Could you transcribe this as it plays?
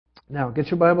Now, get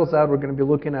your Bibles out. We're going to be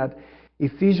looking at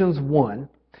Ephesians 1.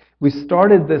 We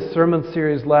started this sermon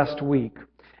series last week,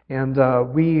 and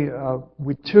we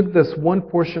took this one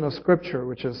portion of Scripture,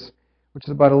 which is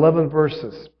about 11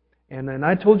 verses. And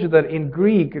I told you that in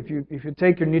Greek, if you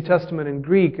take your New Testament in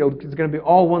Greek, it's going to be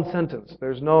all one sentence.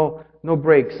 There's no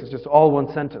breaks. It's just all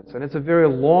one sentence. And it's a very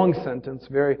long sentence,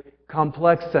 very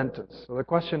complex sentence. So the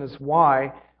question is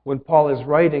why, when Paul is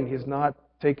writing, he's not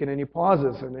taking any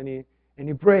pauses and any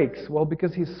breaks? Well,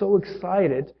 because he's so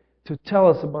excited to tell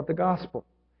us about the gospel.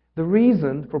 The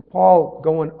reason for Paul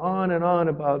going on and on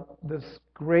about this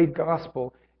great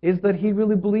gospel is that he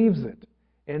really believes it.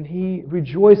 And he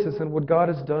rejoices in what God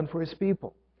has done for His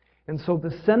people. And so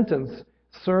the sentence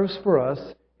serves for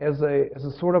us as a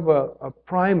sort of a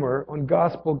primer on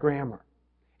gospel grammar.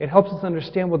 It helps us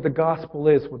understand what the gospel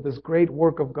is, what this great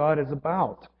work of God is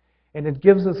about. And it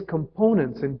gives us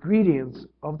components, ingredients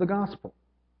of the gospel.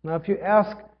 Now, if you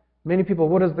ask many people,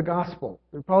 what is the gospel?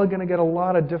 You're probably going to get a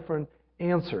lot of different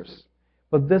answers.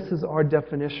 But this is our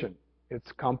definition.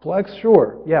 It's complex,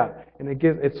 sure, yeah. And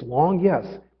it's long, yes.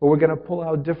 But we're going to pull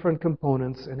out different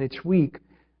components and each week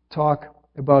talk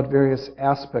about various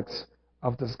aspects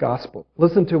of this gospel.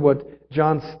 Listen to what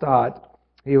John Stott,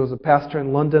 he was a pastor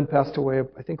in London, passed away,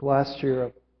 I think last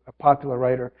year, a popular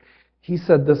writer. He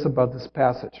said this about this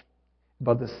passage,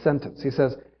 about this sentence. He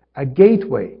says, a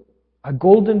gateway, a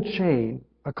golden chain,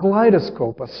 a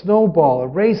kaleidoscope, a snowball, a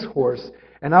racehorse,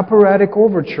 an operatic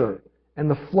overture, and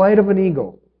the flight of an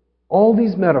eagle. All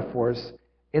these metaphors,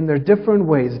 in their different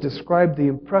ways, describe the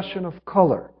impression of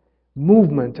color,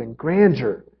 movement, and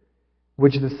grandeur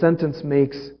which the sentence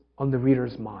makes on the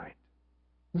reader's mind.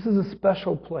 This is a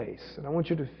special place, and I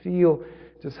want you to feel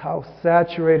just how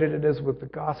saturated it is with the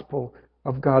gospel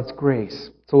of God's grace.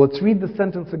 So let's read the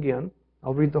sentence again.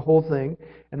 I'll read the whole thing,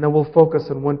 and then we'll focus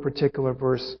on one particular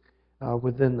verse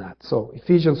within that. So,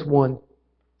 Ephesians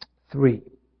 1:3.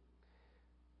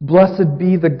 Blessed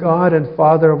be the God and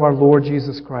Father of our Lord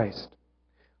Jesus Christ,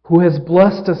 who has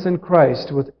blessed us in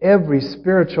Christ with every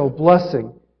spiritual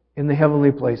blessing in the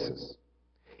heavenly places,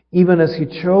 even as He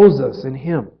chose us in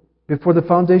Him before the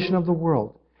foundation of the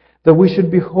world, that we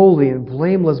should be holy and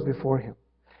blameless before Him.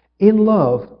 In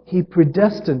love, He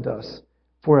predestined us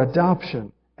for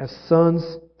adoption as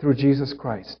sons through Jesus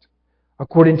Christ,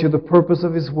 according to the purpose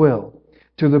of His will,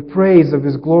 to the praise of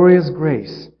His glorious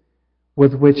grace,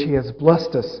 with which He has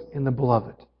blessed us in the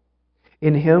Beloved.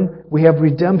 In Him we have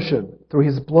redemption through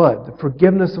His blood, the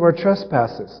forgiveness of our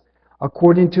trespasses,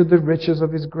 according to the riches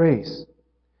of His grace,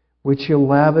 which He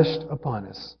lavished upon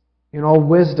us, in all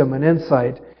wisdom and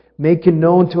insight, making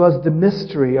known to us the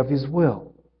mystery of His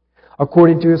will,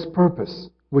 according to His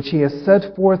purpose, which He has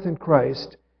set forth in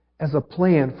Christ as a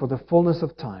plan for the fullness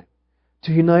of time,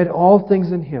 to unite all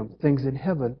things in Him, things in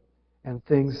heaven and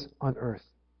things on earth.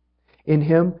 In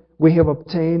Him we have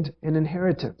obtained an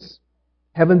inheritance,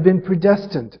 having been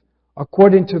predestined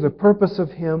according to the purpose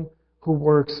of Him who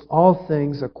works all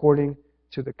things according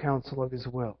to the counsel of His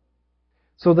will,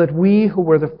 so that we who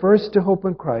were the first to hope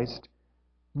in Christ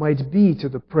might be to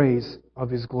the praise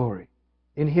of His glory.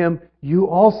 In Him you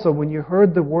also, when you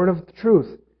heard the word of the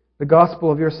truth, the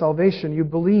gospel of your salvation, you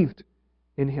believed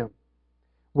in Him,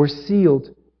 were sealed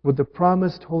with the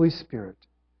promised Holy Spirit,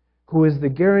 who is the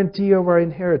guarantee of our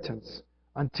inheritance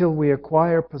until we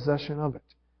acquire possession of it,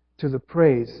 to the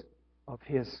praise of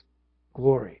His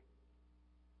glory.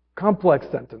 Complex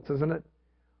sentence, isn't it?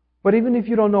 But even if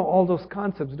you don't know all those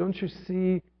concepts, don't you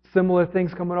see similar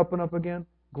things coming up and up again?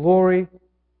 Glory,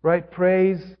 right?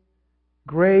 Praise,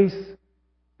 grace,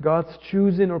 God's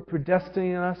choosing or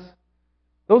predestining us.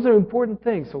 Those are important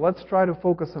things. So let's try to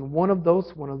focus on one of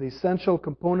those, one of the essential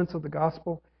components of the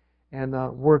gospel, and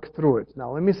work through it.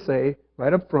 Now, let me say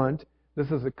right up front,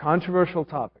 this is a controversial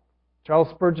topic. Charles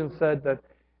Spurgeon said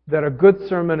that a good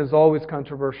sermon is always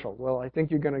controversial. Well, I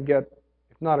think you're going to get,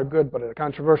 if not a good, but a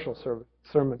controversial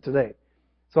sermon today.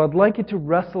 So I'd like you to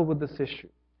wrestle with this issue.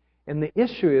 And the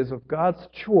issue is of God's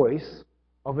choice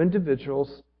of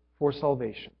individuals for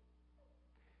salvation.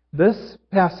 This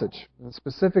passage, and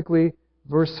specifically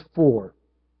verse 4,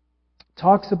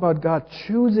 talks about God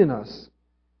choosing us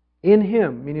in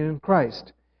Him, meaning in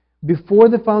Christ, before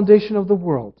the foundation of the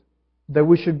world, that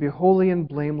we should be holy and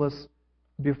blameless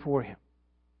before Him.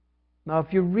 Now,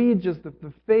 if you read just the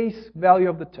face value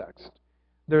of the text,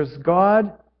 there's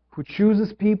God who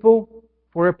chooses people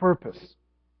for a purpose.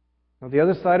 Now, the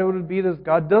other side of it would be that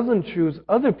God doesn't choose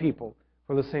other people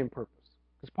for the same purpose.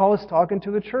 Because Paul is talking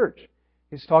to the church.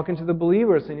 He's talking to the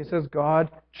believers, and he says,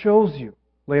 God chose you.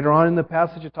 Later on in the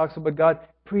passage, it talks about God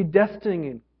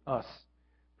predestining us.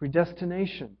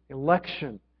 Predestination,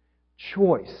 election,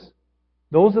 choice.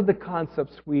 Those are the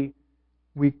concepts we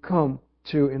come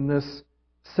to in this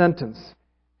sentence.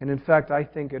 And in fact, I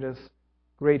think it is a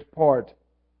great part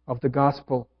of the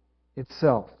gospel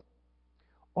itself.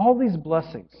 All these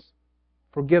blessings,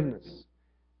 forgiveness,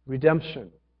 redemption,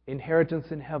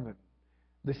 inheritance in heaven,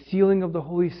 the sealing of the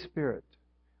Holy Spirit,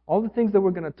 all the things that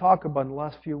we're going to talk about in the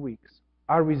last few weeks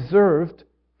are reserved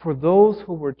for those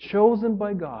who were chosen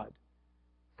by God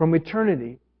from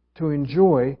eternity to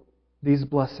enjoy these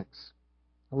blessings.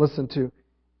 Listen to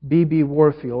B.B.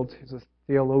 Warfield. He's a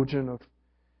theologian of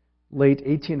late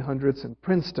 1800s in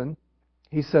Princeton.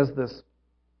 He says this: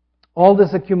 all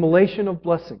this accumulation of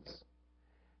blessings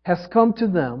has come to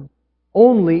them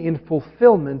only in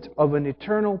fulfillment of an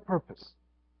eternal purpose,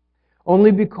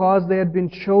 only because they had been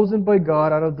chosen by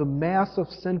God out of the mass of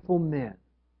sinful men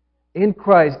in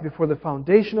Christ before the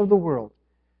foundation of the world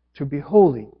to be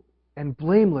holy and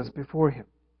blameless before Him,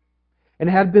 and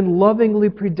had been lovingly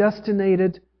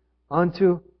predestinated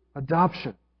unto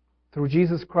adoption through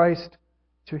Jesus Christ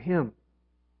to Him,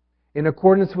 in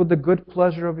accordance with the good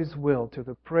pleasure of His will, to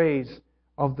the praise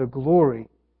of the glory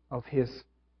of His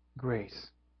grace.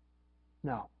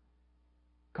 Now,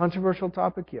 controversial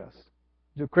topic, yes.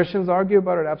 Do Christians argue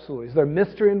about it? Absolutely. Is there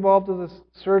mystery involved in this?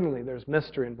 Certainly there's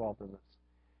mystery involved in this.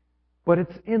 But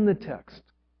it's in the text.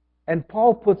 And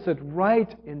Paul puts it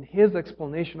right in his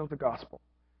explanation of the gospel.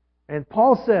 And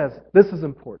Paul says this is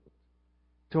important.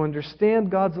 To understand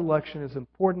God's election is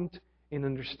important in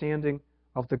understanding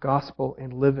of the gospel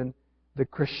and living the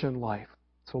Christian life.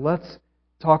 So let's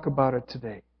talk about it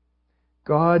today.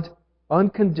 God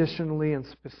unconditionally and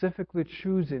specifically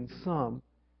choosing some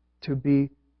to be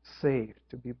saved,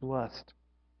 to be blessed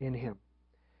in Him.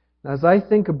 Now, as I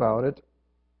think about it,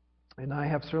 and I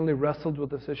have certainly wrestled with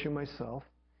this issue myself,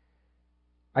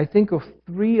 I think of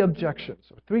three objections,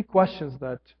 or three questions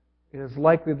that it is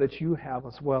likely that you have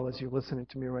as well as you're listening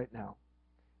to me right now,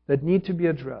 that need to be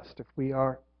addressed if we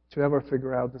are to ever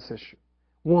figure out this issue.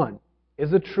 One,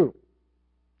 is it true?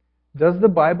 Does the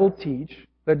Bible teach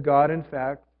that God, in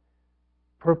fact,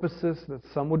 purposes that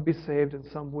some would be saved and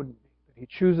some wouldn't be? That He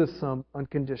chooses some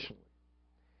unconditionally.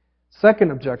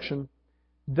 Second objection,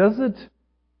 does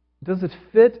it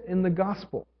fit in the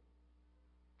gospel?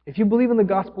 If you believe in the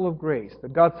gospel of grace,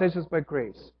 that God saves us by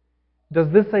grace, does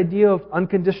this idea of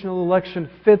unconditional election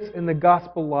fits in the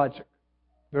gospel logic?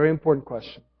 Very important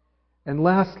question. And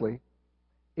lastly,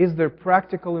 is there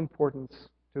practical importance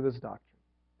to this doctrine?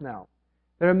 Now,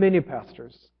 there are many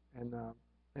pastors, and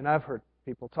I've heard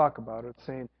people talk about it,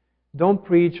 saying, don't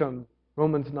preach on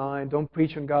Romans 9, don't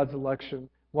preach on God's election.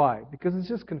 Why? Because it's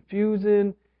just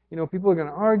confusing. People are going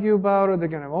to argue about it, they're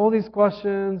going to have all these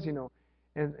questions,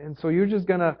 and so you're just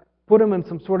going to put them in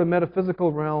some sort of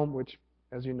metaphysical realm, which,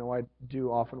 as you know, I do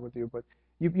often with you, but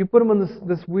you put them in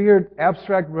this weird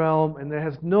abstract realm, and it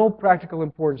has no practical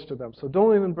importance to them, so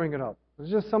don't even bring it up.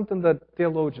 It's just something that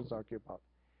theologians argue about.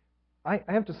 I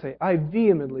have to say, I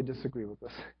vehemently disagree with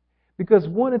this. Because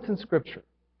one, it's in Scripture.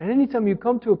 And anytime you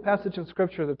come to a passage in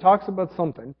Scripture that talks about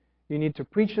something, you need to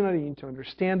preach on it, you need to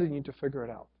understand it, you need to figure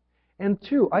it out. And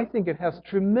two, I think it has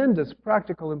tremendous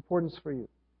practical importance for you.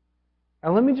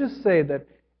 And let me just say that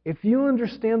if you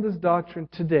understand this doctrine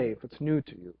today, if it's new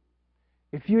to you,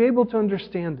 if you're able to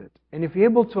understand it, and if you're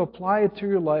able to apply it to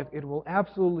your life, it will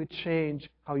absolutely change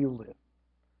how you live.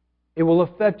 It will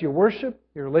affect your worship,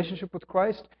 your relationship with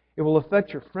Christ. It will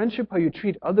affect your friendship, how you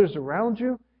treat others around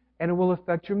you. And it will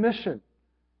affect your mission,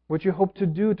 what you hope to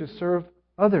do to serve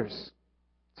others.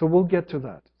 So we'll get to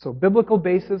that. So biblical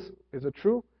basis, is it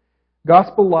true?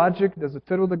 Gospel logic, does it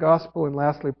fit with the gospel? And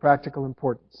lastly, practical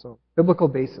importance. So biblical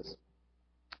basis.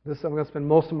 I'm going to spend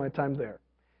most of my time there.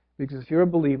 Because if you're a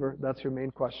believer, that's your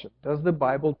main question. Does the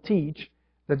Bible teach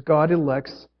that God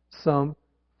elects some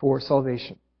for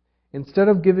salvation? Instead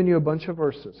of giving you a bunch of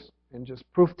verses and just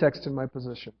proof text in my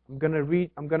position, I'm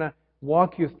going to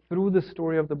walk you through the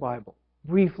story of the Bible.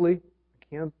 Briefly,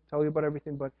 I can't tell you about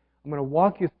everything, but I'm going to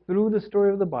walk you through the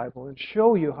story of the Bible and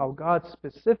show you how God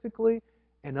specifically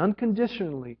and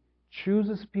unconditionally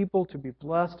chooses people to be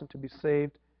blessed and to be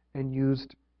saved and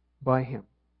used by Him.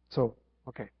 So,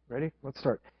 okay, ready? Let's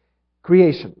start.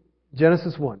 Creation,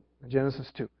 Genesis 1 and Genesis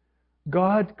 2.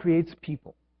 God creates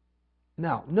people.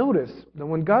 Now, notice that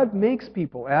when God makes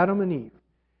people, Adam and Eve,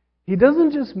 He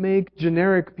doesn't just make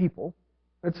generic people.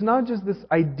 It's not just this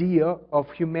idea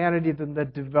of humanity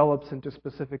that develops into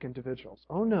specific individuals.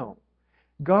 Oh no.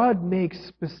 God makes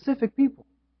specific people.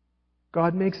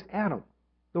 God makes Adam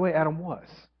the way Adam was.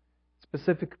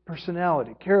 Specific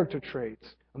personality, character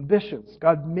traits, ambitions.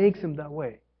 God makes him that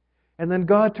way. And then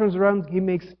God turns around, He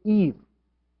makes Eve.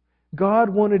 God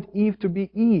wanted Eve to be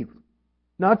Eve.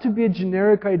 not to be a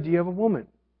generic idea of a woman.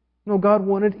 No, God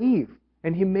wanted Eve,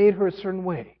 and He made her a certain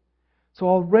way. So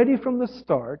already from the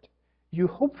start, you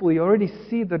hopefully already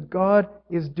see that God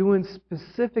is doing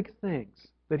specific things,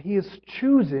 that He is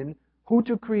choosing who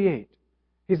to create.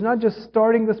 He's not just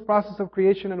starting this process of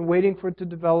creation and waiting for it to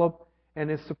develop and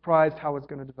is surprised how it's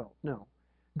going to develop. No.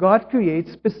 God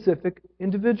creates specific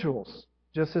individuals,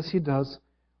 just as He does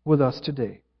with us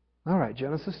today. All right,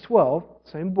 Genesis 12,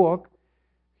 same book.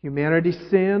 Humanity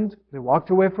sinned, they walked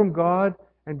away from God,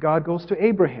 and God goes to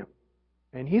Abraham.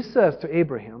 And He says to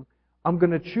Abraham, I'm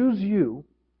going to choose you,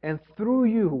 and through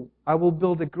you I will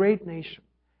build a great nation.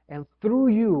 And through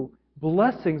you,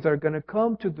 blessings are going to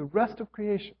come to the rest of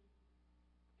creation.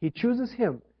 He chooses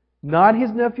him, not his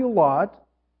nephew Lot,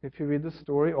 if you read the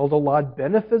story, although Lot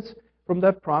benefits from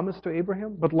that promise to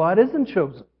Abraham, but Lot isn't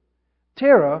chosen.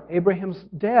 Terah, Abraham's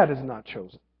dad, is not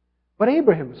chosen, but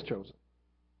Abraham is chosen.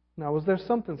 Now, was there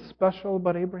something special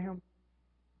about Abraham?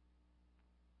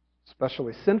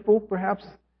 Especially sinful, perhaps?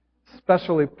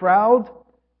 Especially proud?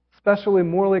 Especially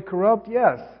morally corrupt?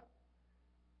 Yes.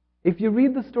 If you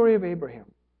read the story of Abraham,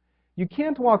 you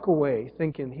can't walk away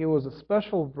thinking he was a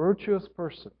special virtuous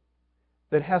person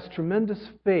that has tremendous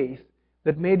faith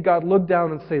that made God look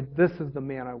down and say, this is the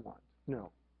man I want.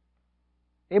 No.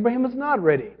 Abraham is not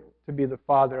ready to be the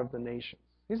father of the nations.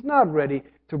 He's not ready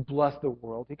to bless the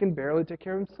world. He can barely take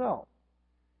care of himself.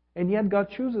 And yet God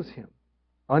chooses him.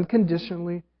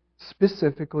 Unconditionally,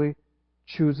 specifically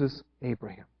chooses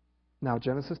Abraham. Now,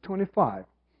 Genesis 25.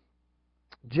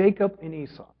 Jacob and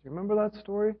Esau. Do you remember that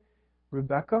story?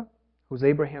 Rebekah, who's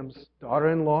Abraham's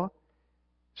daughter-in-law,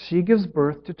 she gives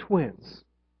birth to twins,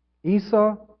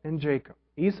 Esau and Jacob.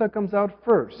 Esau comes out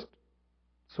first.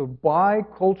 So by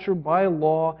culture, by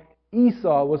law,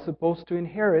 Esau was supposed to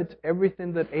inherit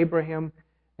everything that Abraham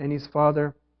and his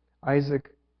father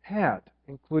Isaac had,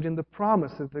 including the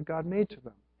promises that God made to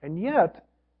them. And yet,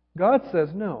 God says,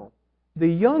 no, the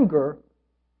younger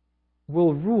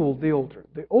will rule the older.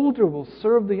 The older will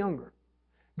serve the younger.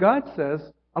 God says,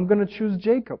 I'm going to choose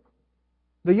Jacob,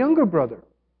 the younger brother.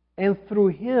 And through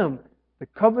him, the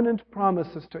covenant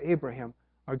promises to Abraham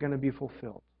are going to be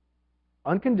fulfilled.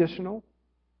 Unconditional.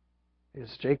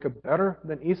 Is Jacob better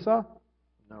than Esau?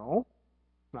 No.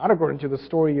 Not according to the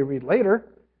story you read later.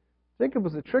 Jacob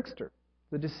was a trickster,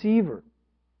 the deceiver,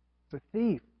 the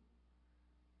thief.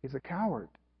 He's a coward.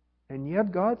 And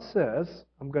yet God says,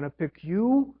 I'm going to pick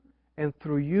you, and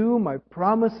through you my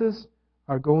promises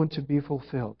are going to be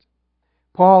fulfilled.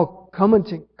 Paul,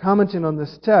 commenting on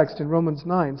this text in Romans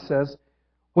 9, says,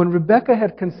 when Rebekah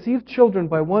had conceived children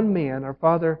by one man, our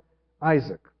father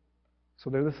Isaac, so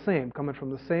they're the same, coming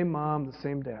from the same mom, the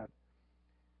same dad,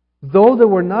 though they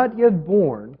were not yet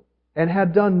born and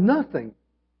had done nothing,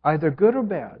 either good or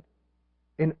bad,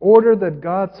 in order that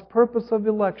God's purpose of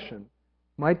election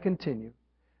might continue,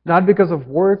 not because of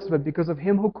works, but because of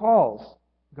Him who calls,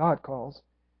 God calls,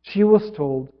 she was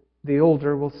told, the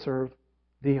older will serve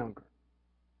the younger.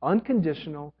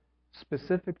 Unconditional,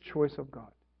 specific choice of God.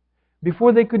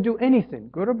 Before they could do anything,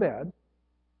 good or bad,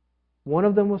 one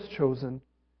of them was chosen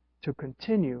to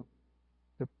continue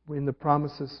in the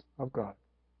promises of God.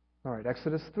 All right,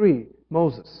 Exodus 3,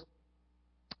 Moses.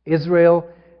 Israel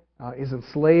is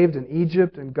enslaved in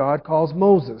Egypt, and God calls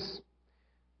Moses.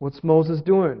 What's Moses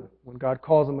doing when God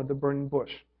calls him at the burning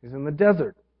bush? He's in the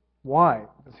desert. Why?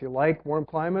 Does he like warm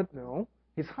climate? No.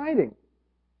 He's hiding.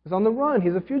 He's on the run.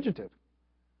 He's a fugitive.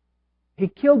 He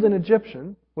killed an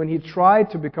Egyptian when he tried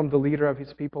to become the leader of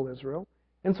his people, Israel.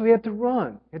 And so he had to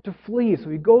run. He had to flee. So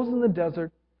he goes in the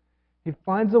desert. He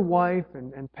finds a wife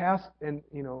and pastors,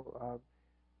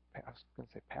 but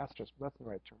that's the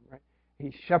right term, right?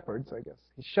 He shepherds, I guess.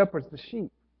 He shepherds the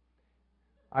sheep.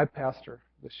 I pastor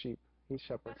the sheep. He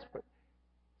shepherds. But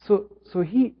so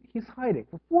he's hiding.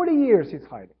 For 40 years he's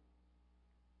hiding.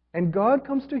 And God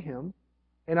comes to him,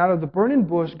 and out of the burning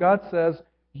bush, God says,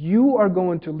 you are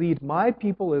going to lead my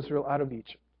people Israel out of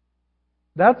Egypt.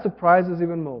 That surprises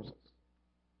even Moses.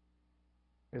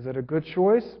 Is it a good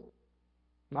choice?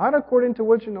 Not according to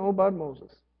what you know about Moses.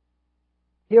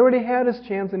 He already had his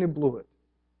chance and he blew it.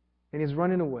 And he's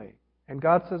running away. And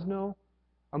God says, no,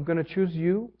 I'm going to choose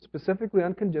you, specifically,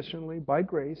 unconditionally, by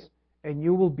grace, and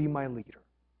you will be my leader.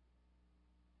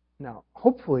 Now,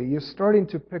 hopefully, you're starting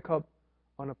to pick up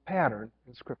on a pattern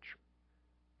in Scripture.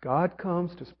 God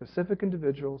comes to specific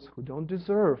individuals who don't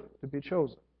deserve to be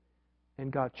chosen,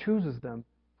 and God chooses them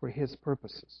for His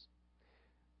purposes.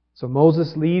 So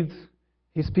Moses leads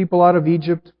his people out of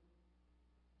Egypt,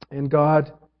 and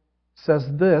God says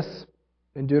this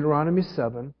in Deuteronomy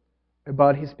 7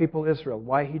 about His people Israel,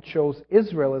 why He chose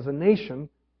Israel as a nation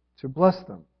to bless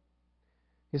them.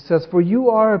 He says, "For you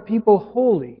are a people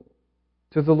holy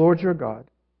to the Lord your God.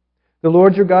 The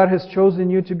Lord your God has chosen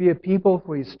you to be a people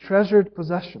for His treasured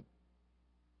possession.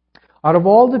 Out of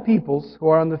all the peoples who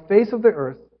are on the face of the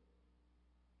earth,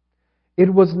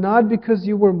 it was not because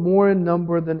you were more in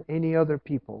number than any other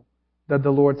people that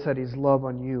the Lord set His love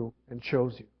on you and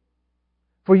chose you.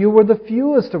 For you were the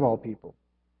fewest of all people.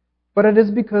 But it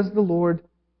is because the Lord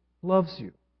loves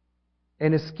you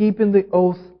and is keeping the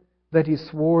oath that He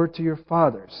swore to your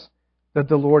fathers, that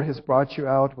the Lord has brought you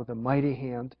out with a mighty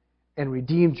hand and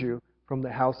redeemed you from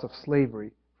the house of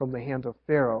slavery, from the hand of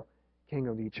Pharaoh, king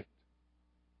of Egypt."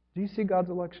 Do you see God's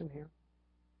election here?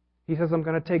 He says, I'm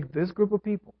going to take this group of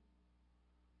people,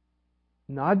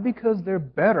 not because they're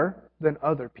better than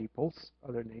other peoples,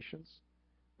 other nations,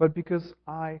 but because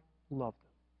I love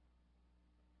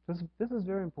them. This is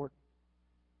very important.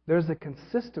 There's a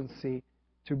consistency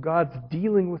to God's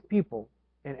dealing with people.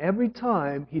 And every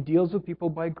time He deals with people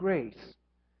by grace,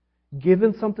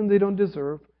 giving something they don't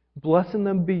deserve, blessing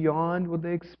them beyond what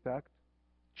they expect,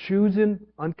 choosing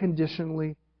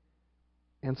unconditionally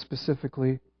and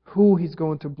specifically who He's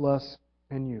going to bless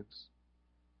and use.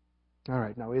 All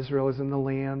right, now Israel is in the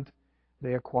land.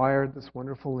 They acquired this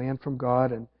wonderful land from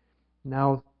God, and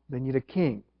now they need a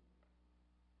king.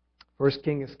 First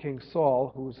king is King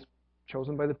Saul, who's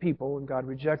chosen by the people, and God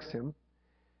rejects him.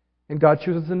 And God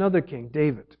chooses another king,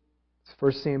 David. It's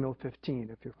 1 Samuel 15,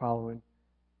 if you're following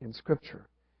in Scripture.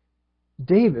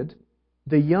 David,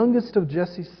 the youngest of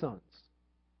Jesse's sons.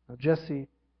 Now, Jesse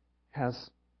has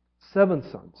 7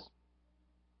 sons.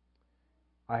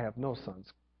 I have no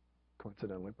sons,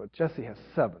 coincidentally, but Jesse has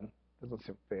 7. Doesn't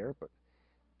seem fair, but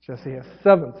Jesse has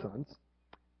 7 sons.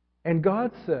 And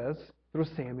God says, through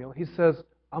Samuel, He says,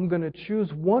 I'm going to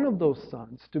choose one of those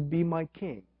sons to be my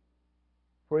king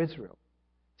for Israel.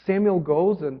 Samuel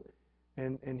goes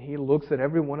and he looks at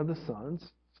every one of the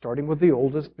sons, starting with the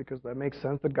oldest, because that makes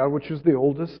sense that God would choose the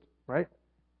oldest, right?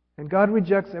 And God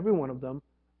rejects every one of them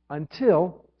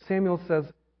until Samuel says,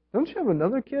 don't you have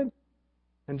another kid?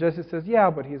 And Jesse says, yeah,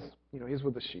 but he's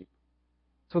with the sheep.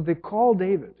 So they call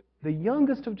David, the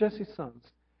youngest of Jesse's sons,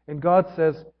 and God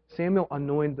says, Samuel,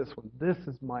 anoint this one. This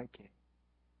is my king.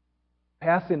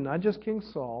 Pass in not just King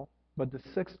Saul, but the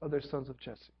 6 other sons of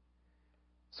Jesse.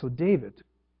 So David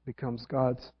becomes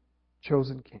God's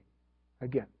chosen king.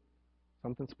 Again,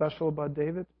 something special about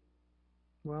David?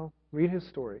 Well, read his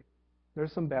story.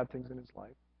 There's some bad things in his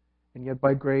life. And yet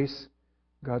by grace,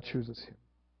 God chooses him.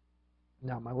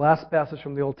 Now, my last passage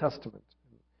from the Old Testament.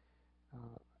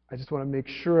 I just want to make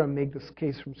sure I make this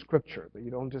case from Scripture, that you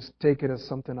don't just take it as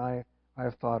something I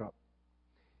have thought up.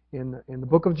 In the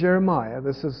book of Jeremiah,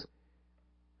 this is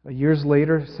years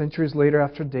later, centuries later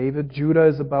after David, Judah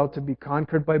is about to be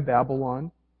conquered by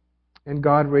Babylon, and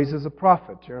God raises a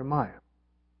prophet, Jeremiah.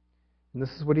 And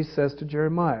this is what He says to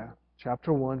Jeremiah,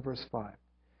 chapter 1, verse 5.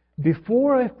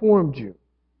 Before I formed you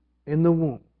in the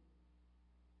womb,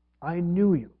 I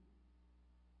knew you.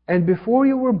 And before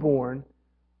you were born,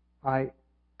 I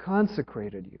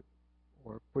consecrated you,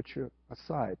 or put you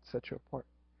aside, set you apart.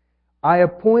 I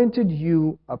appointed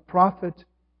you a prophet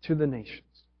to the nations.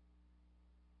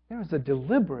 There is a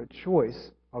deliberate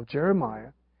choice of Jeremiah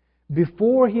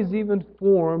before he's even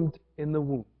formed in the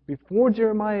womb. Before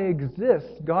Jeremiah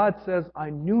exists, God says, I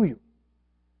knew you.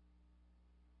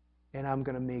 And I'm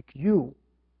going to make you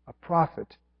a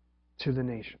prophet to the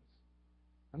nations.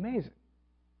 Amazing.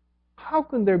 How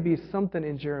can there be something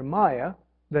in Jeremiah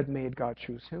that made God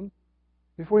choose him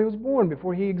before he was born,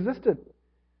 before he existed?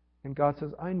 And God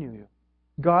says, I knew you.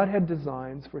 God had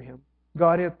designs for him.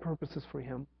 God had purposes for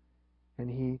him. And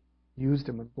He used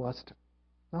him and blessed him.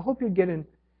 Now, I hope you're getting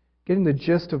the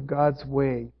gist of God's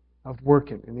way of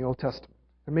working in the Old Testament.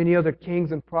 There are many other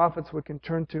kings and prophets we can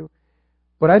turn to.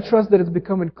 But I trust that it's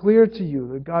becoming clear to you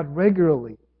that God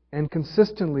regularly and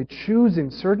consistently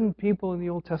choosing certain people in the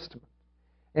Old Testament.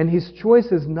 And His choice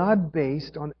is not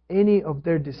based on any of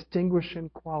their distinguishing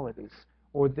qualities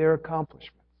or their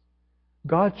accomplishments.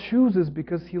 God chooses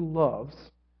because He loves.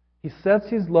 He sets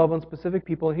His love on specific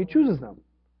people and He chooses them.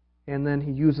 And then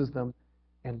He uses them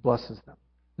and blesses them.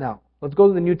 Now, let's go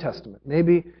to the New Testament.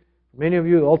 Maybe many of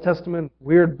you, the Old Testament,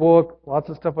 weird book, lots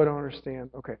of stuff I don't understand.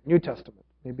 Okay, New Testament,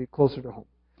 maybe closer to home.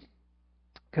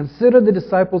 Consider the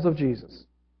disciples of Jesus.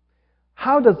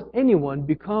 How does anyone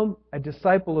become a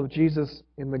disciple of Jesus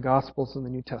in the Gospels in the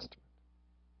New Testament?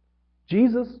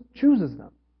 Jesus chooses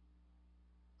them.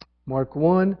 Mark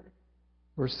 1,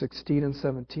 verse 16 and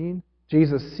 17.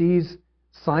 Jesus sees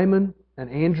Simon and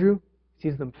Andrew,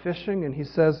 sees them fishing, and He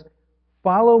says,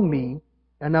 follow me,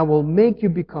 and I will make you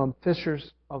become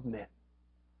fishers of men.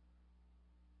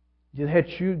 Did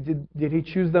He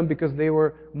choose them because they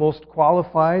were most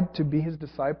qualified to be His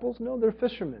disciples? No, they're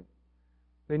fishermen.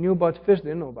 They knew about fish, they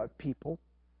didn't know about people.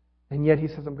 And yet He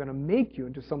says, I'm going to make you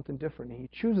into something different. And He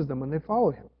chooses them and they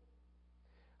follow Him.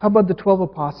 How about the 12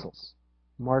 apostles?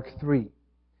 Mark 3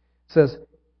 says,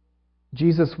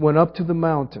 Jesus went up to the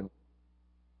mountain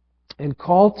and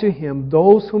called to Him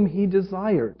those whom He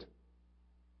desired.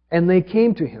 And they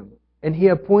came to Him. And He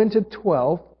appointed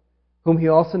 12, whom He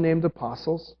also named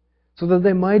apostles, so that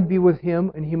they might be with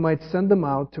Him and He might send them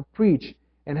out to preach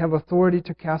and have authority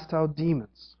to cast out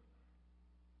demons.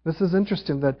 This is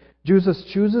interesting that Jesus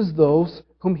chooses those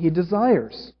whom He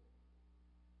desires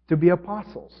to be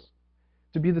apostles,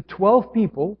 to be the 12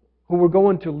 people who were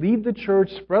going to lead the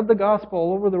church, spread the gospel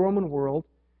all over the Roman world,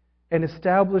 and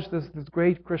establish this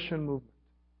great Christian movement.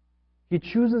 He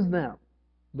chooses them.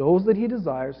 Those that He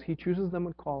desires, He chooses them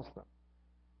and calls them.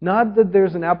 Not that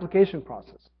there's an application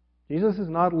process. Jesus is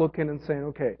not looking and saying,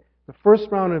 okay, the first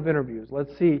round of interviews,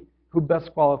 let's see who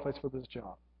best qualifies for this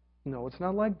job. No, it's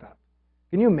not like that.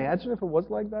 Can you imagine if it was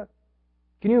like that?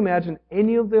 Can you imagine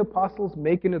any of the apostles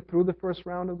making it through the first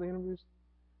round of the interviews?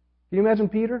 Can you imagine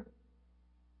Peter?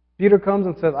 Peter comes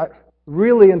and says, I'm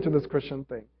really into this Christian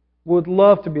thing. Would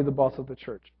love to be the boss of the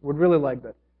church. Would really like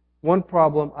that. One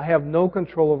problem, I have no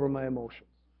control over my emotions.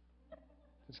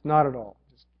 It's not at all.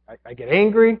 I get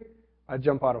angry. I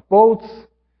jump out of boats.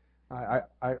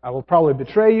 I will probably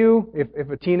betray you if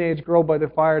a teenage girl by the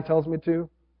fire tells me to.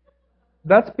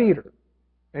 That's Peter.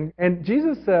 And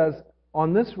Jesus says,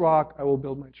 on this rock I will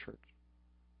build my church.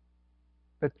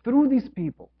 That through these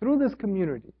people, through this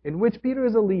community, in which Peter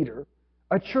is a leader,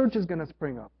 a church is going to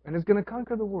spring up and is going to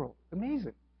conquer the world.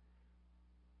 Amazing.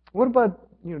 What about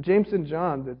James and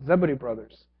John, the Zebedee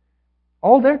brothers?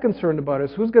 All they're concerned about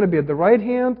is who's going to be at the right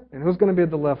hand and who's going to be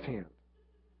at the left hand.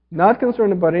 Not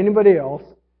concerned about anybody else.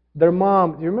 Their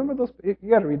mom, do you remember those? You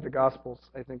got to read the Gospels,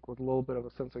 I think, with a little bit of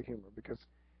a sense of humor, because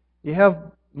you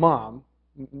have mom,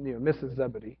 Mrs.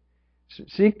 Zebedee.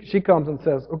 She comes and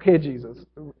says, okay, Jesus,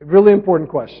 really important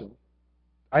question.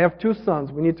 I have two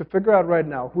sons. We need to figure out right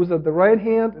now who's at the right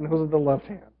hand and who's at the left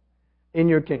hand in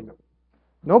your kingdom.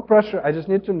 No pressure. I just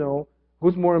need to know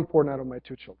who's more important out of my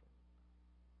two children.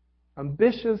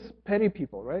 Ambitious, petty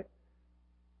people, right?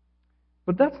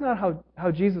 But that's not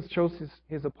how Jesus chose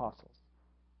his apostles.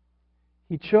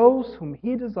 He chose whom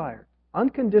He desired,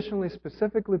 unconditionally,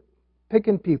 specifically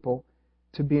picking people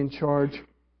to be in charge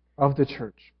of the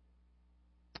church.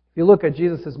 If you look at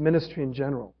Jesus' ministry in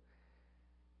general,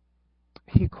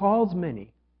 He calls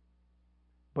many,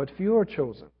 but few are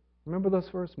chosen. Remember this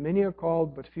verse? Many are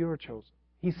called, but few are chosen.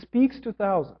 He speaks to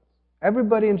thousands.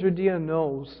 Everybody in Judea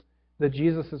knows that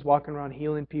Jesus is walking around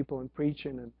healing people and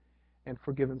preaching and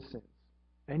forgiving sins.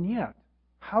 And yet,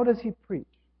 how does He preach?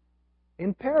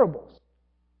 In parables.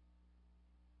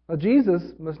 Now,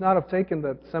 Jesus must not have taken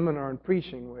that seminar in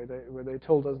preaching where they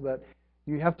told us that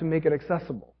you have to make it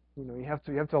accessible. You have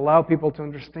to allow people to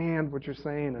understand what you're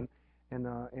saying, and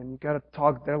you got to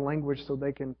talk their language so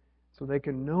they can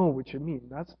know what you mean.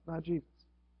 That's not Jesus.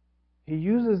 He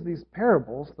uses these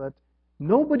parables that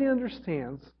nobody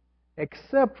understands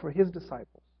except for His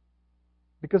disciples,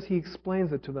 because He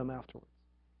explains it to them afterwards.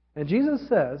 And Jesus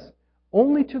says,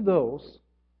 only those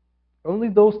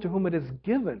to whom it is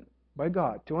given by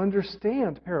God to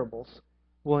understand parables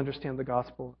will understand the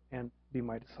gospel and be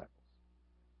my disciples.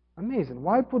 Amazing.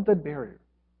 Why put that barrier?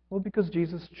 Well, because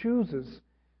Jesus chooses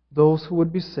those who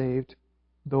would be saved,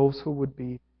 those who would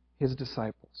be His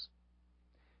disciples.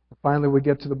 And finally, we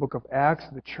get to the book of Acts.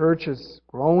 The church is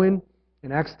growing.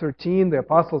 In Acts 13, the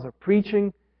apostles are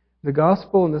preaching the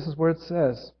gospel, and this is where it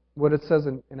says, what it says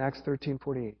in Acts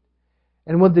 13:48.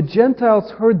 And when the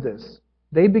Gentiles heard this,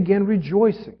 they began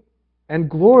rejoicing and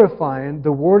glorifying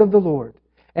the word of the Lord.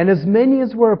 And as many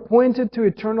as were appointed to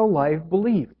eternal life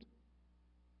believed.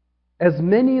 As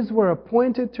many as were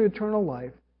appointed to eternal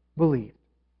life believed.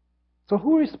 So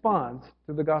who responds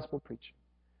to the gospel preaching?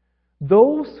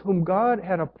 Those whom God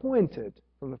had appointed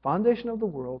from the foundation of the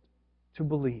world to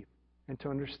believe and to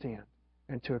understand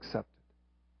and to accept it.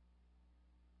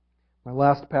 My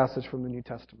last passage from the New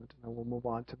Testament, and then we'll move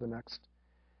on to the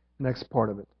next part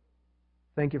of it.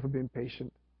 Thank you for being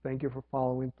patient. Thank you for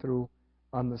following through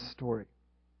on this story.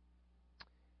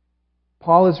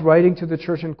 Paul is writing to the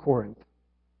church in Corinth.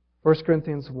 1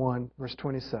 Corinthians 1, verse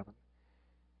 27.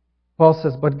 Paul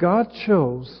says, but God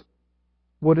chose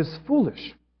what is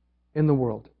foolish in the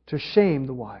world to shame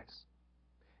the wise.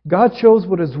 God chose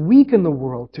what is weak in the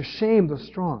world to shame the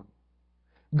strong.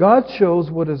 God chose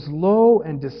what is low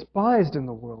and despised in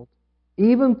the world,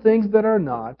 even things that are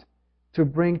not, to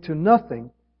bring to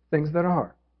nothing things that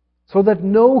are, so that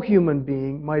no human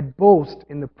being might boast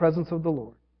in the presence of the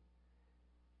Lord.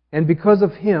 And because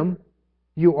of Him,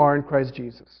 you are in Christ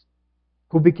Jesus,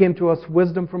 who became to us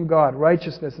wisdom from God,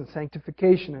 righteousness and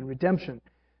sanctification and redemption,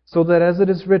 so that as it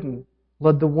is written,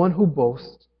 let the one who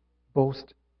boasts,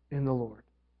 boast in the Lord.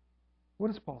 What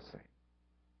does Paul say?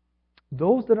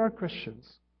 Those that are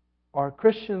Christians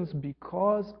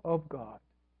because of God.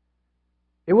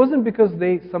 It wasn't because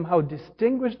they somehow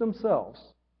distinguished themselves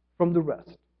from the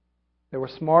rest. They were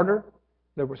smarter,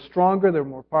 they were stronger, they were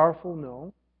more powerful.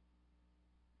 No.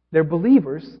 They're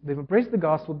believers. They've embraced the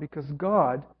gospel because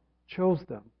God chose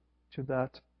them to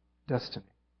that destiny.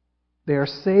 They are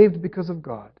saved because of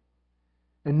God.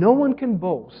 And no one can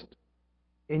boast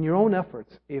in your own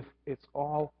efforts if it's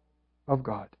all of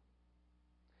God.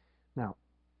 Now,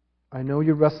 I know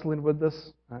you're wrestling with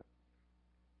this.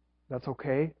 That's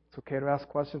okay. It's okay to ask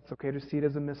questions. It's okay to see it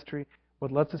as a mystery.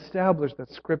 But let's establish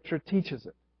that Scripture teaches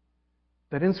it.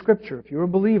 That in Scripture, if you're a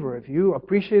believer, if you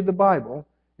appreciate the Bible,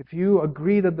 if you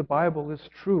agree that the Bible is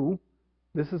true,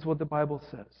 this is what the Bible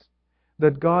says.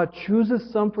 That God chooses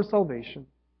some for salvation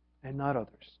and not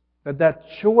others. That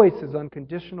choice is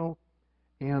unconditional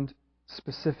and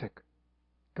specific.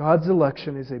 God's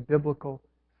election is a biblical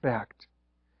fact.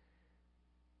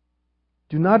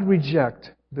 Do not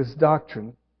reject this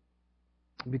doctrine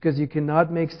because you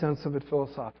cannot make sense of it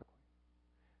philosophically.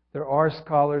 There are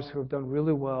scholars who have done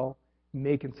really well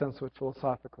making sense of it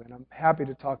philosophically, and I'm happy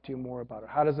to talk to you more about it.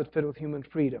 How does it fit with human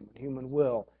freedom and human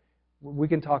will? We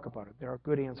can talk about it. There are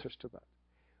good answers to that.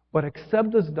 But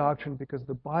accept this doctrine because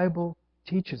the Bible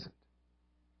teaches it.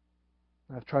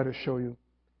 I've tried to show you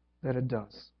that it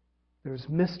does. There's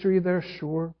mystery there,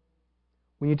 sure.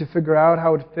 We need to figure out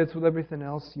how it fits with everything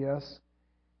else, yes.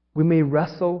 We may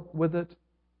wrestle with it,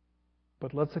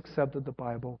 but let's accept that the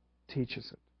Bible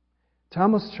teaches it.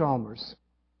 Thomas Chalmers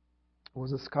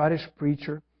was a Scottish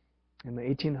preacher in the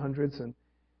 1800s,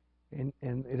 and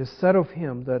it is said of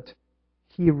him that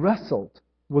he wrestled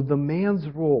with the man's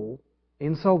role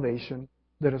in salvation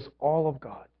that is all of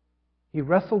God. He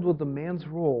wrestled with the man's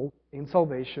role in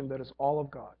salvation that is all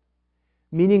of God.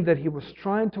 Meaning that he was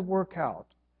trying to work out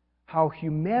how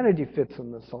humanity fits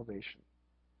in this salvation.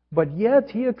 But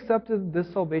yet he accepted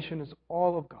this salvation as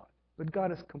all of God. But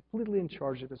God is completely in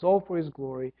charge. It is all for His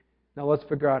glory. Now let's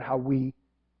figure out how we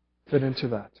fit into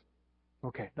that.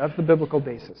 Okay, that's the biblical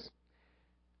basis.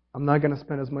 I'm not going to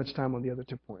spend as much time on the other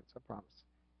 2 points, I promise.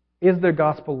 Is there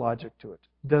gospel logic to it?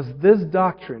 Does this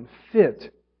doctrine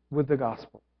fit with the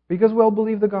gospel? Because we all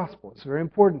believe the gospel. It's very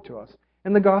important to us.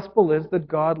 And the gospel is that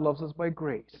God loves us by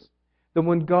grace. That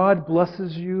when God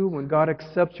blesses you, when God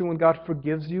accepts you, when God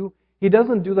forgives you, He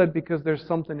doesn't do that because there's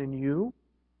something in you,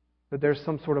 that there's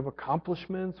some sort of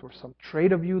accomplishments or some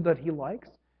trait of you that He likes.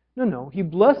 No. He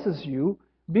blesses you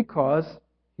because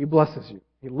He blesses you.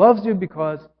 He loves you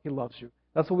because He loves you.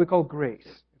 That's what we call grace.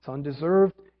 It's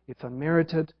undeserved. It's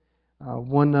unmerited.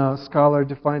 One scholar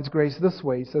defines grace this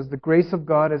way. He says, the grace of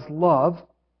God is love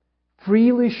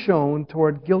freely shown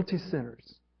toward guilty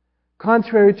sinners,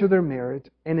 contrary to their merit,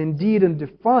 and indeed in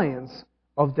defiance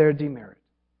of their demerit.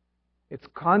 It's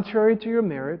contrary to your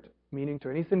merit, meaning to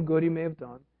anything good you may have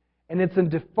done, and it's in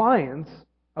defiance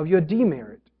of your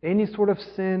demerit, any sort of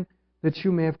sin that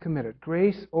you may have committed.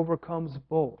 Grace overcomes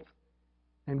both,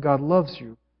 and God loves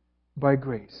you by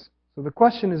grace. So the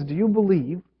question is, do you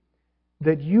believe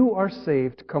that you are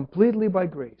saved completely by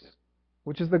grace,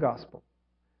 which is the gospel?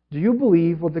 Do you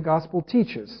believe what the gospel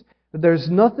teaches? That there's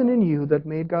nothing in you that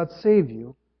made God save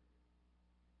you.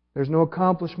 There's no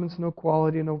accomplishments, no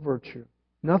quality, no virtue.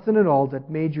 Nothing at all that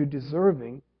made you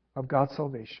deserving of God's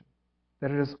salvation.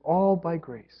 That it is all by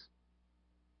grace.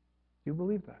 Do you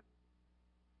believe that?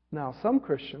 Now, some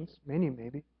Christians, many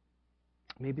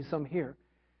maybe some here,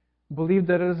 believe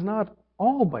that it is not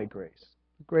all by grace.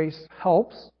 Grace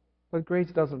helps, but grace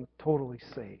doesn't totally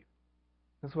save.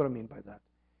 That's what I mean by that.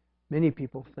 Many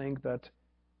people think that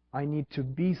I need to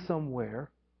be somewhere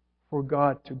for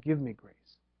God to give me grace.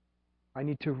 I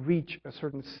need to reach a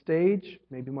certain stage,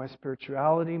 maybe my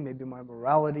spirituality, maybe my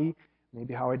morality,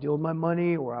 maybe how I deal with my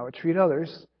money or how I treat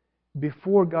others,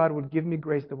 before God would give me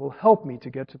grace that will help me to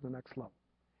get to the next level.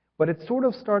 But it sort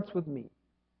of starts with me.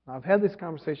 Now, I've had these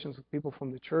conversations with people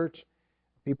from the church,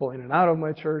 people in and out of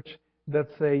my church, that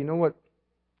say, you know what,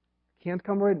 I can't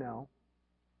come right now.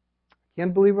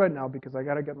 Can't believe right now because I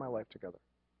got to get my life together.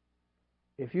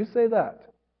 If you say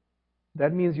that,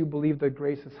 that means you believe that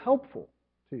grace is helpful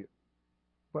to you.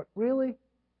 But really,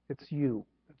 it's you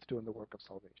that's doing the work of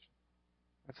salvation.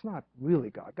 It's not really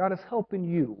God. God is helping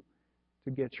you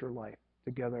to get your life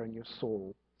together and your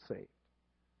soul saved.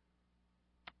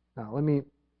 Now, let me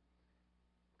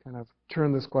kind of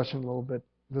turn this question a little bit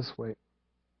this way.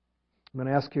 I'm going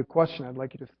to ask you a question. I'd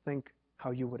like you to think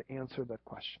how you would answer that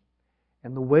question.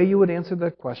 And the way you would answer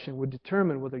that question would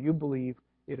determine whether you believe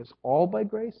it is all by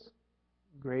grace,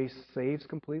 grace saves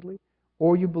completely,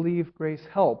 or you believe grace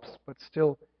helps, but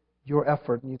still your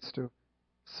effort needs to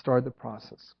start the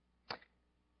process.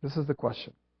 This is the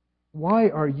question. Why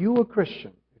are you a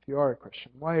Christian, if you are a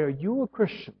Christian? Why are you a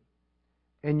Christian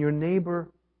and your neighbor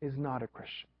is not a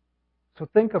Christian? So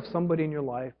think of somebody in your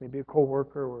life, maybe a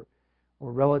coworker or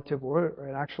relative or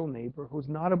an actual neighbor who's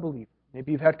not a believer.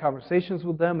 Maybe you've had conversations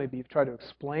with them, maybe you've tried to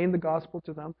explain the gospel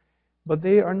to them, but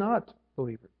they are not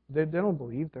believers. They don't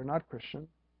believe, they're not Christian.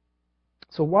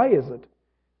 So why is it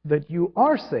that you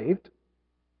are saved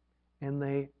and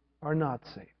they are not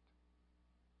saved?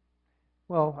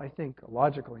 Well, I think a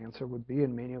logical answer would be,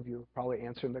 and many of you are probably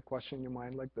answering that question in your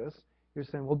mind like this, you're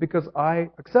saying, well, because I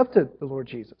accepted the Lord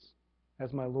Jesus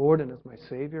as my Lord and as my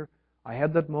Savior. I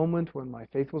had that moment when my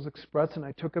faith was expressed and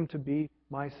I took Him to be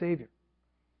my Savior.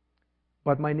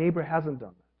 But my neighbor hasn't done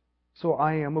that. So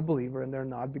I am a believer and they're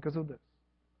not because of this.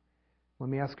 Let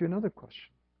me ask you another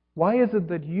question. Why is it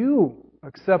that you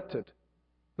accepted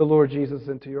the Lord Jesus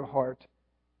into your heart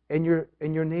and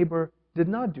your neighbor did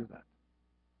not do that?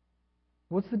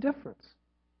 What's the difference?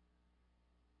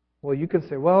 Well, you can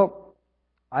say, well,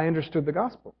 I understood the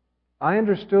gospel. I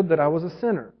understood that I was a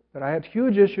sinner, that I had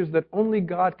huge issues that only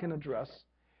God can address,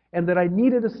 and that I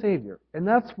needed a Savior. And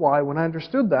that's why when I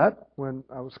understood that, when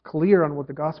I was clear on what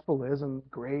the gospel is and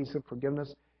grace and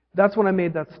forgiveness, that's when I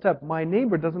made that step. My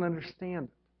neighbor doesn't understand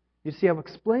it. You see, I've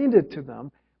explained it to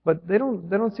them, but they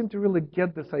don't seem to really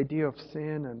get this idea of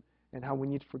sin and how we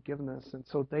need forgiveness. And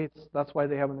so that's why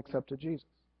they haven't accepted Jesus.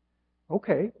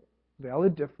 Okay,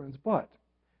 valid difference, but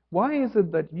why is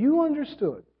it that you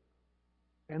understood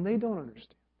and they don't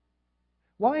understand?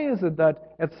 Why is it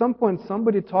that at some point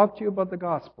somebody talked to you about the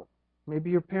gospel? Maybe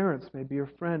your parents, maybe your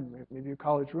friend, maybe your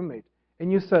college roommate,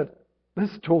 and you said, this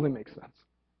totally makes sense.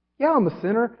 Yeah, I'm a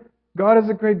sinner. God is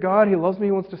a great God. He loves me.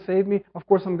 He wants to save me. Of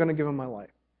course I'm going to give Him my life.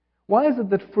 Why is it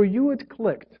that for you it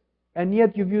clicked, and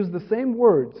yet you've used the same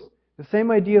words, the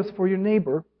same ideas for your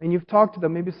neighbor, and you've talked to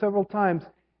them maybe several times,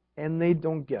 and they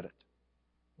don't get it?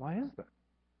 Why is that?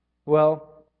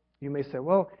 Well, you may say,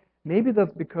 well, maybe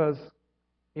that's because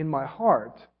in my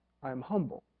heart I'm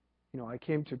humble. I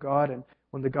came to God, and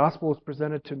when the gospel was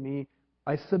presented to me,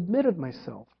 I submitted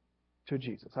myself to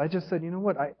Jesus. I just said, you know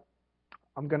what,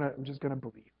 I'm just gonna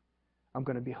believe. I'm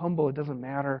gonna be humble. It doesn't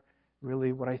matter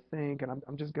really what I think, and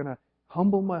I'm just gonna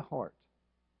humble my heart.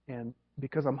 And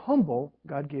because I'm humble,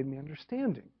 God gave me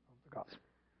understanding of the gospel.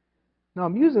 Now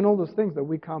I'm using all those things that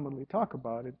we commonly talk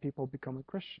about in people becoming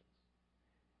Christians.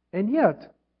 And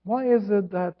yet, why is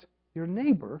it that your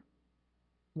neighbor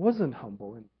wasn't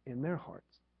humble in their hearts?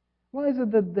 Why is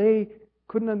it that they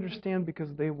couldn't understand because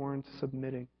they weren't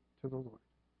submitting to the Lord?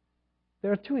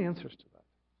 There are two answers to that.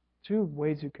 Two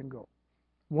ways you can go.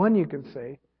 One, you can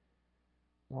say,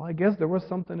 well, I guess there was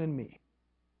something in me.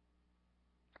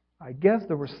 I guess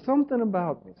there was something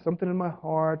about me, something in my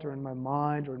heart or in my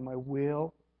mind or in my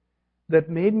will that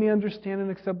made me understand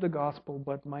and accept the gospel,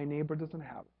 but my neighbor doesn't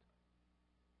have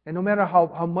it. And no matter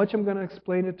how much I'm going to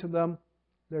explain it to them,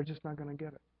 they're just not going to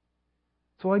get it.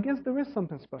 So I guess there is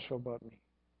something special about me.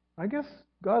 I guess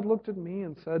God looked at me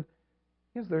and said,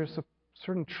 yes, there's a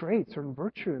certain trait, certain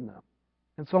virtue in them.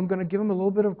 And so I'm going to give them a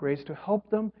little bit of grace to help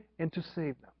them and to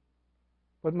save them.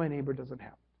 But my neighbor doesn't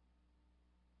have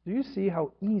it. Do you see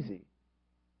how easy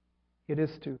it is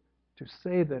to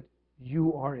say that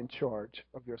you are in charge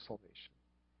of your salvation?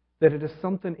 That it is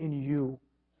something in you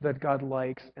that God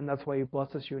likes, and that's why He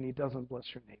blesses you and He doesn't bless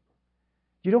your neighbor.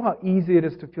 Do you know how easy it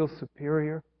is to feel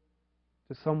superior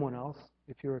to someone else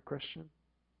if you're a Christian?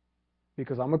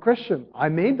 Because I'm a Christian. I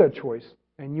made that choice,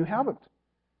 and you haven't.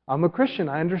 I'm a Christian.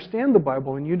 I understand the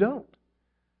Bible, and you don't.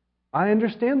 I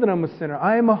understand that I'm a sinner.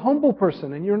 I am a humble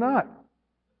person, and you're not.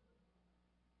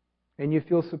 And you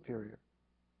feel superior.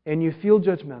 And you feel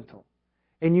judgmental.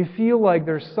 And you feel like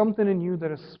there's something in you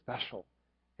that is special.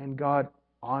 And God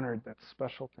honored that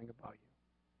special thing about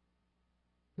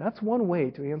you. That's one way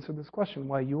to answer this question,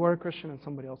 why you are a Christian and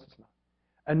somebody else is not.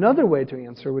 Another way to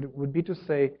answer would be to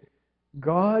say,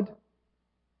 God,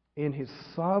 in His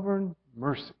sovereign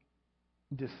mercy,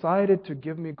 decided to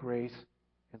give me grace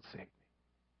and save me.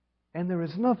 And there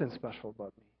is nothing special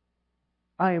about me.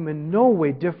 I am in no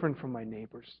way different from my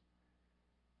neighbors.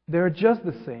 They're just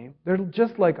the same. They're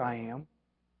just like I am.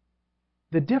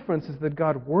 The difference is that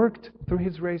God worked through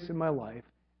His grace in my life,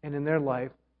 and in their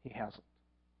life, He hasn't.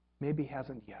 Maybe He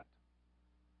hasn't yet.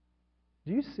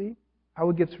 Do you see how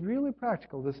it gets really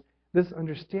practical, this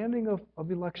understanding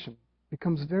of election,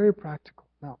 becomes very practical.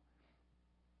 Now,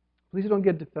 please don't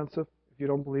get defensive if you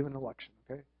don't believe in election,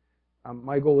 okay?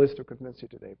 My goal is to convince you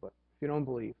today, but if you don't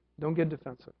believe, don't get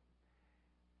defensive.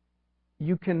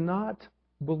 You cannot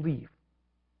believe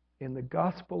in the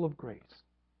gospel of grace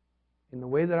in the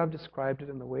way that I've described it,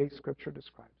 in the way Scripture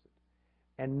describes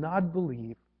it, and not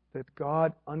believe that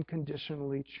God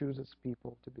unconditionally chooses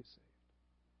people to be saved.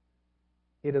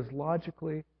 It is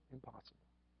logically impossible.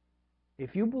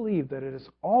 If you believe that it is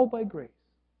all by grace,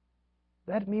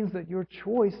 that means that your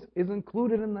choice is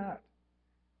included in that.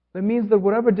 That means that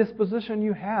whatever disposition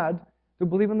you had to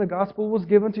believe in the gospel was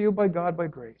given to you by God by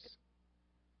grace.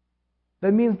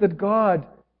 That means that God,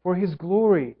 for His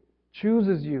glory,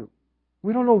 chooses you.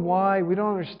 We don't know why, we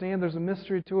don't understand, there's a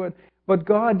mystery to it, but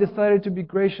God decided to be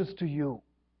gracious to you.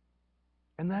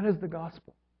 And that is the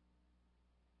gospel.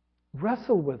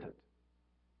 Wrestle with it.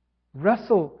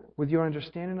 Wrestle with your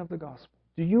understanding of the gospel.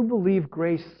 Do you believe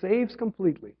grace saves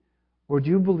completely, or do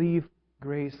you believe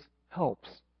grace helps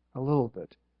a little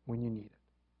bit when you need it?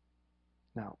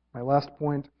 Now, my last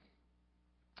point,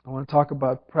 I want to talk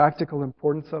about practical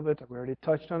importance of it. We already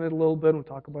touched on it a little bit. We'll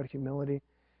talk about humility.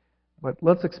 But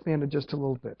let's expand it just a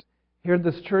little bit. Here at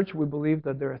this church, we believe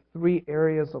that there are 3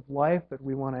 areas of life that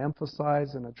we want to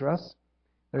emphasize and address.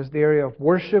 There's the area of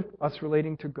worship, us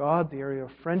relating to God, the area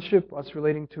of friendship, us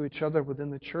relating to each other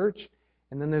within the church,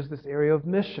 and then there's this area of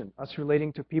mission, us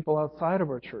relating to people outside of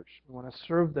our church. We want to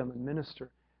serve them and minister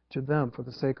to them for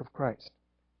the sake of Christ.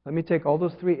 Let me take all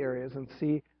those 3 areas and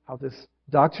see how this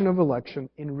doctrine of election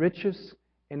enriches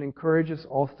and encourages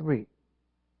all 3.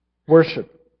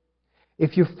 Worship.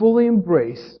 If you fully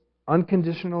embrace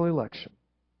unconditional election,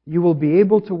 you will be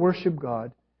able to worship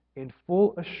God in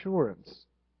full assurance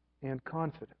and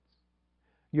confidence.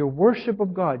 Your worship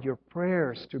of God, your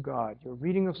prayers to God, your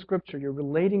reading of Scripture, your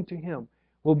relating to Him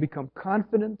will become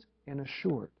confident and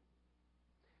assured.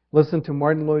 Listen to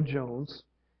Martin Lloyd-Jones,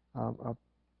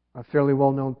 a fairly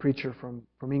well-known preacher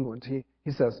from England.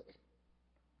 He says,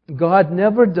 God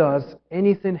never does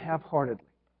anything half-heartedly.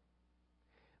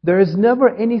 There is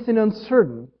never anything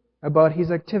uncertain about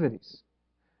His activities.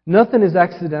 Nothing is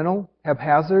accidental,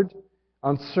 haphazard,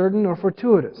 uncertain, or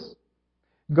fortuitous.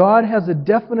 God has a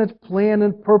definite plan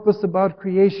and purpose about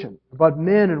creation, about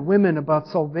men and women, about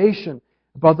salvation,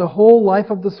 about the whole life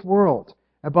of this world,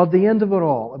 about the end of it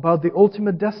all, about the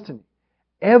ultimate destiny.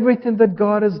 Everything that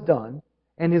God has done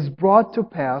and is brought to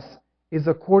pass is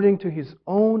according to His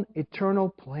own eternal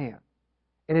plan.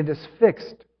 And it is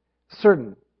fixed,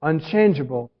 certain,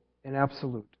 unchangeable, and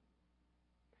absolute.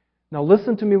 Now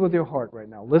listen to me with your heart right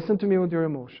now. Listen to me with your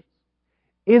emotions.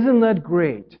 Isn't that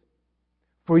great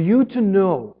for you to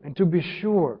know and to be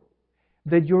sure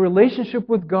that your relationship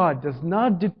with God does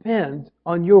not depend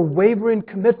on your wavering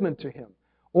commitment to Him,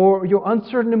 or your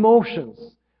uncertain emotions,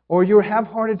 or your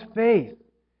half-hearted faith,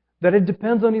 that it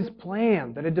depends on His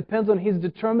plan, that it depends on His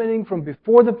determining from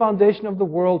before the foundation of the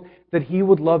world that He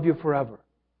would love you forever?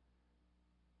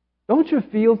 Don't you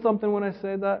feel something when I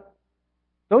say that?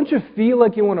 Don't you feel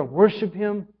like you want to worship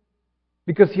Him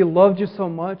because He loved you so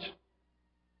much?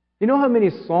 You know how many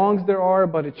songs there are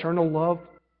about eternal love?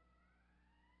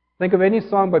 Think of any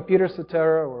song by Peter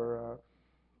Cetera or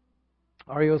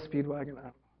REO Speedwagon. I don't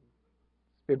know,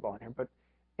 speedballing here, but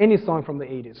any song from the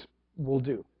 80s will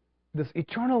do. This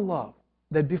eternal love,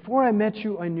 that before I met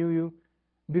you, I knew you.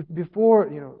 Before,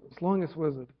 as long as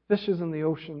was it fishes in the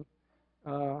ocean.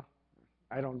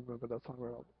 I don't remember that song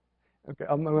very well. Okay,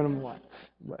 I'm going to move on.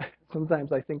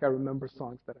 Sometimes I think I remember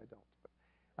songs that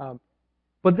I don't.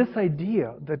 But this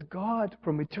idea that God,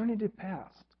 from eternity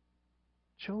past,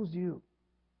 chose you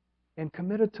and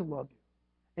committed to love you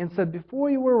and said,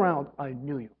 before you were around, I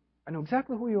knew you. I know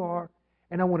exactly who you are,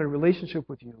 and I want a relationship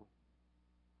with you.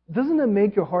 Doesn't it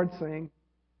make your heart sing?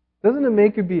 Doesn't it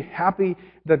make you be happy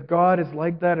that God is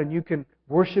like that and you can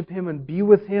worship Him and be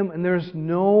with Him, and there's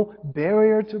no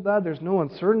barrier to that, there's no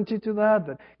uncertainty to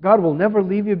that God will never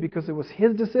leave you because it was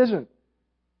His decision.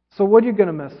 So what are you going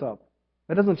to mess up?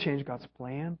 That doesn't change God's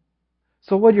plan.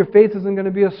 So what, your faith isn't going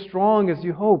to be as strong as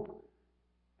you hope.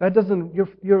 That doesn't,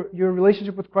 your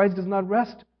relationship with Christ does not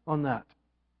rest on that.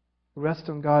 It rests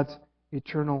on God's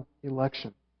eternal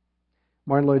election.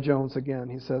 Martin Lloyd-Jones again,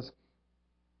 he says,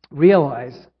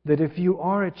 realize that if you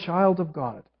are a child of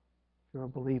God, if you're a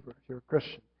believer, if you're a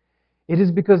Christian, it is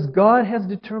because God has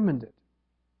determined it.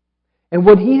 And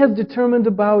what He has determined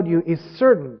about you is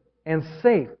certain and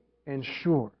safe and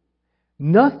sure.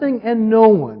 Nothing and no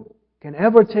one can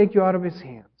ever take you out of His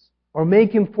hands or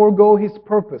make Him forego His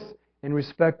purpose in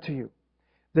respect to you.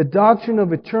 The doctrine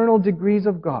of eternal degrees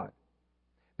of God.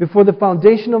 Before the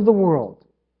foundation of the world,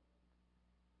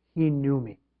 He knew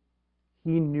me.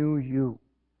 He knew you.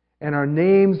 And our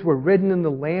names were written in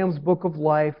the Lamb's book of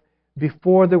life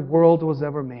before the world was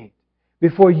ever made.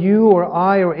 Before you or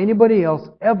I or anybody else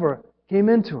ever came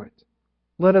into it.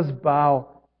 Let us bow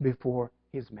before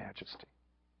His majesty.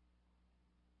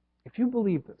 If you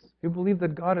believe this, if you believe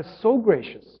that God is so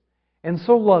gracious and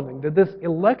so loving, that this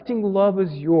electing love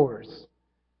is yours,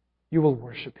 you will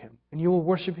worship Him. And you will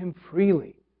worship Him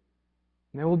freely.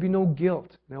 And there will be no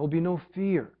guilt. There will be no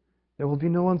fear. There will be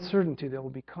no uncertainty. There will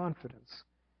be confidence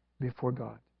before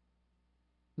God.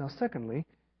 Now, secondly,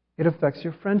 it affects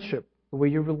your friendship, the way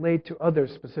you relate to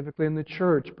others, specifically in the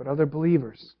church, but other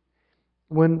believers.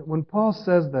 When Paul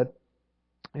says that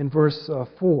in verse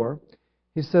 4,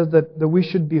 he says that we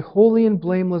should be holy and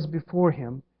blameless before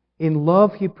Him. In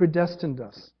love He predestined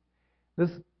us.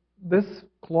 This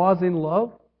clause in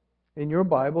love, in your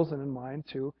Bibles and in mine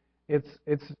too,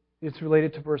 it's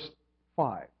related to verse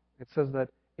 5. It says that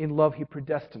in love He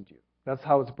predestined you. That's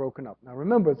how it's broken up. Now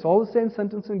remember, it's all the same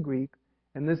sentence in Greek,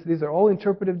 and these are all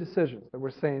interpretive decisions that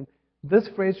we're saying this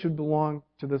phrase should belong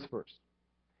to this verse.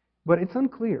 But it's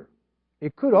unclear.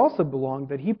 It could also belong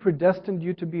that He predestined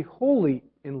you to be holy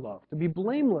in love, to be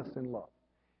blameless in love.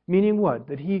 Meaning what?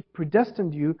 That He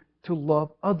predestined you to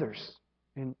love others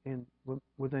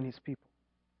within His people.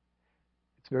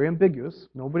 It's very ambiguous.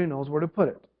 Nobody knows where to put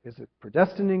it. Is it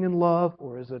predestining in love,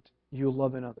 or is it you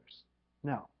loving others?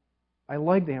 Now, I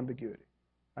like the ambiguity.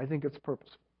 I think it's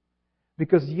purposeful.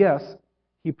 Because yes,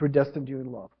 He predestined you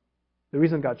in love. The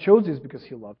reason God chose you is because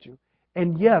He loved you.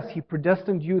 And yes, He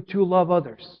predestined you to love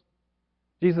others.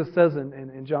 Jesus says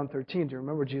in John 13, do you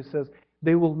remember? Jesus says,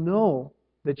 they will know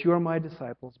that you are My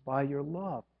disciples by your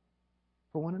love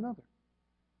for one another.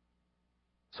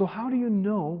 So how do you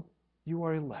know you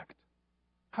are elect?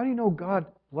 How do you know God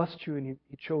blessed you and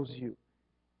He chose you?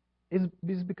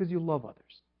 It's because you love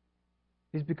others.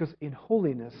 It's because in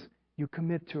holiness you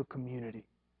commit to a community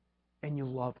and you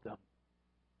love them.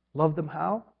 Love them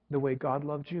how? The way God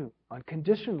loved you.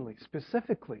 Unconditionally,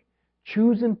 specifically.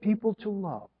 Choosing people to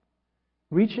love.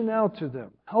 Reaching out to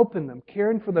them, helping them,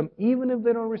 caring for them, even if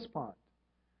they don't respond.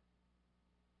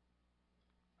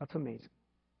 That's amazing.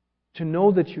 To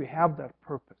know that you have that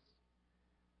purpose.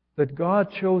 That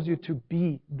God chose you to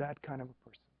be that kind of a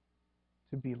person.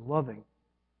 To be loving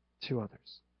to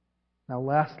others. Now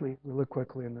lastly, we look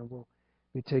quickly and then we'll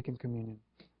be taking communion.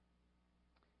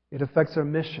 It affects our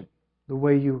mission. The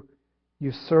way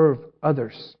you serve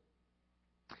others.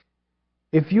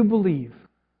 If you believe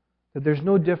that there's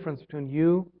no difference between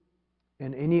you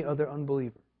and any other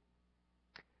unbeliever,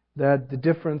 that the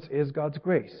difference is God's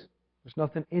grace, there's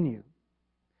nothing in you,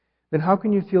 then how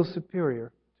can you feel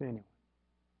superior to anyone?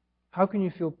 How can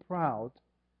you feel proud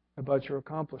about your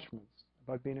accomplishments,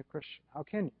 about being a Christian? How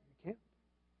can you? You can't.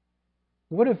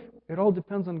 What if it all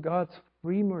depends on God's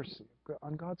free mercy,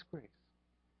 on God's grace?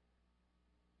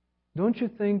 Don't you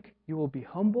think you will be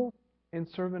humble in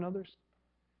serving others?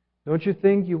 Don't you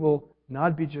think you will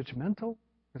not be judgmental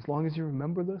as long as you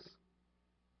remember this?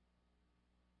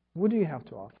 What do you have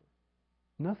to offer?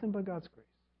 Nothing but God's grace.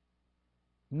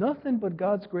 Nothing but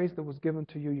God's grace that was given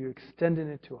to you. You're extending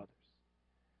it to others.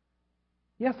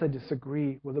 Yes, I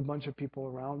disagree with a bunch of people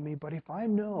around me, but if I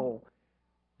know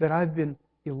that I've been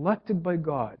elected by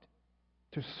God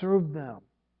to serve them,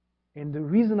 and the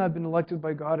reason I've been elected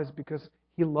by God is because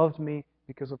He loves me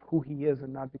because of who He is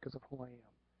and not because of who I am,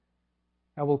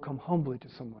 I will come humbly to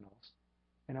someone else,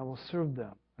 and I will serve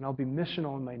them, and I'll be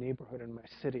missional in my neighborhood and my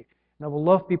city, and I will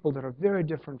love people that are very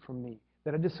different from me,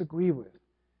 that I disagree with,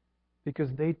 because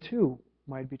they too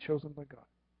might be chosen by God.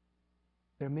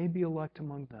 There may be elect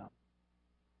among them,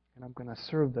 and I'm going to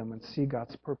serve them and see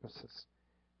God's purposes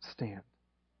stand.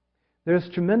 There's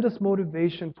tremendous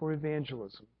motivation for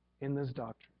evangelism in this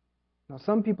doctrine. Now,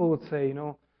 some people would say,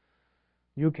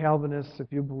 you Calvinists,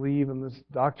 if you believe in this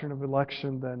doctrine of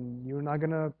election, then you're not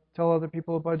going to tell other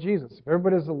people about Jesus. If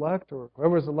everybody's elect, or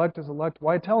whoever is elect,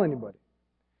 why tell anybody?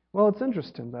 Well, it's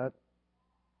interesting that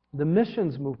the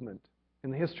missions movement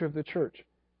in the history of the church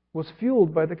was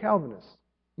fueled by the Calvinists,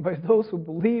 by those who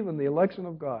believe in the election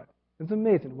of God. It's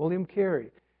amazing. William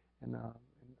Carey and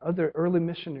other early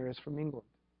missionaries from England,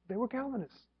 they were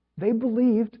Calvinists. They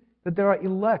believed that there are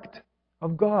elect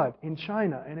of God in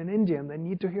China and in India, and they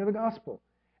need to hear the gospel.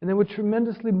 And they were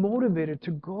tremendously motivated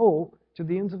to go to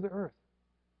the ends of the earth.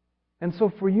 And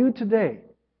so for you today,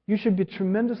 you should be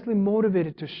tremendously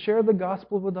motivated to share the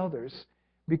gospel with others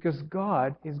because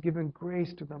God is giving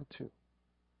grace to them too.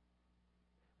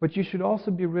 But you should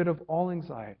also be rid of all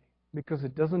anxiety because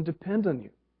it doesn't depend on you.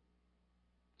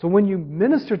 So when you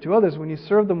minister to others, when you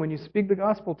serve them, when you speak the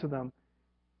gospel to them,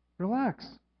 relax.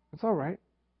 It's all right.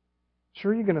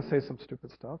 Sure, you're going to say some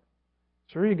stupid stuff.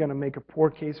 Sure, you're going to make a poor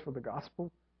case for the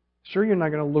gospel. Sure, you're not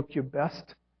going to look your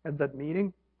best at that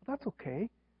meeting. That's okay,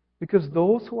 because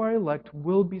those who are elect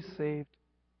will be saved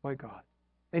by God.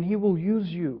 And He will use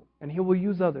you, and He will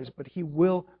use others, but He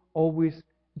will always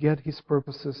get His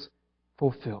purposes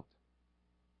fulfilled.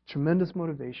 Tremendous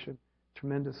motivation,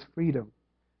 tremendous freedom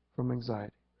from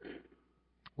anxiety.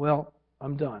 Well,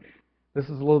 I'm done. This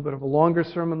is a little bit of a longer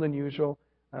sermon than usual.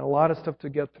 I had a lot of stuff to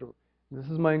get through. This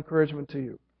is my encouragement to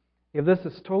you. If this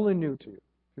is totally new to you,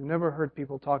 if you've never heard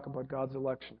people talk about God's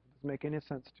election, if it doesn't make any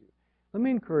sense to you, let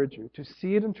me encourage you to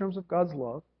see it in terms of God's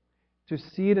love, to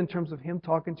see it in terms of Him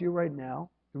talking to you right now,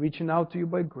 reaching out to you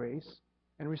by grace,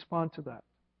 and respond to that.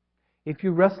 If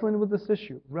you're wrestling with this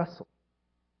issue, wrestle.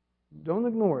 Don't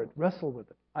ignore it. Wrestle with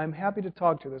it. I'm happy to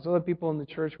talk to you. There's other people in the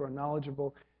church who are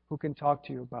knowledgeable who can talk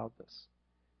to you about this.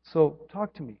 So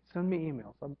talk to me. Send me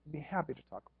emails. I'll be happy to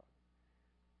talk about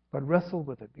it. But wrestle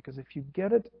with it, because if you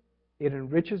get it, it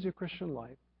enriches your Christian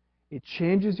life. It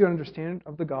changes your understanding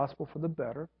of the gospel for the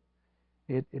better.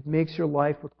 It makes your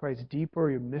life with Christ deeper,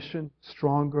 your mission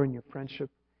stronger, and your friendship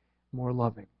more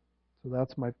loving. So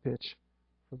that's my pitch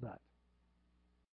for that.